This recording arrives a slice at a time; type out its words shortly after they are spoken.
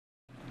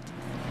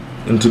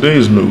In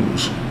today's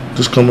news,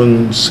 this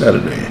coming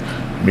Saturday,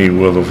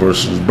 Mayweather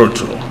versus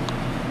Berto.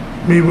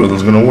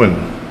 Mayweather's gonna win.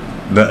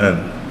 The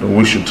end. Don't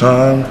waste your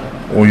time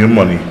or your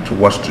money to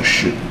watch this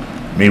shit.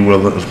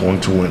 Mayweather is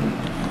going to win.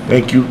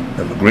 Thank you.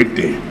 Have a great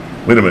day.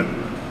 Wait a minute.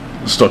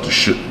 Let's start this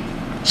shit.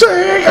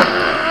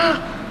 Sega!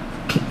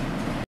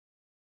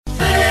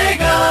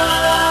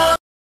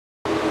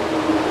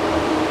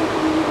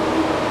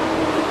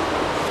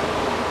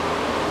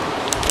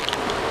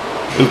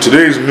 In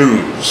today's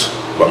news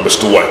by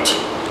Mr. White.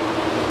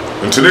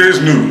 In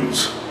today's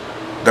news,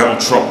 Donald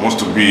Trump wants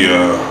to be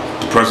the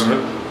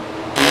president.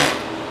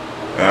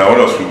 What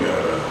else we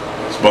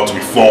got? It's about to be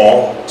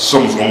fall.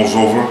 Summer's almost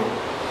over.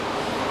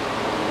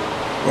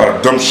 A lot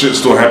of dumb shit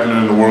still happening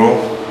in the world.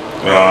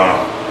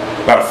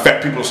 A lot of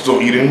fat people are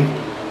still eating.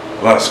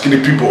 A lot of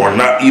skinny people are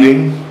not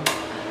eating.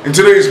 In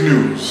today's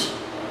news,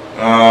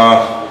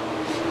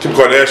 Kim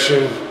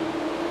Kardashian,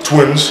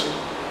 twins,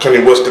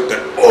 Kanye West got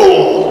that.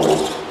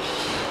 Oh!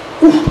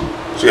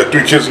 So he got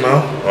 3 kids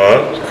now.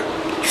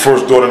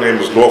 First daughter name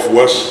is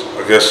Northwest.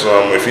 I guess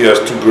if he has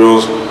 2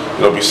 girls,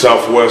 it'll be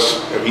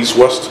Southwest and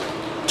East-West.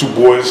 2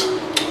 boys,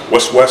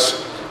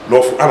 West-West,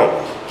 North. I don't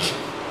know.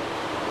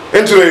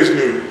 In today's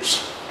news,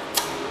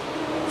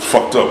 it's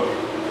fucked up.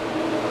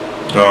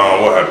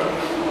 What happened?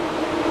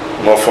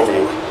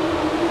 Motherfucking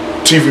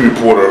TV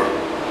reporter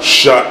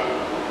shot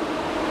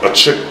a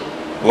chick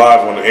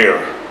live on the air.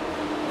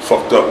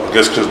 Fucked up. I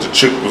guess because the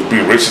chick was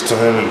being racist to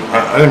him, and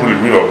I didn't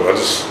really read all of it. I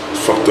just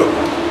fucked up.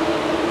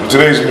 In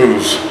today's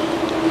news,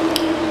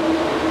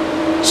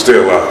 stay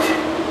alive.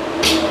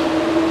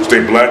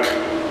 Stay black,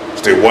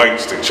 stay white,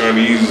 stay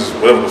Chinese,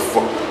 whatever the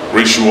fuck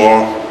race you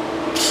are.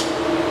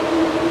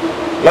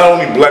 Not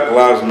only black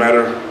lives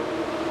matter,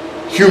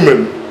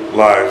 human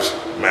lives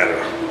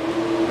matter.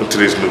 In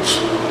today's news.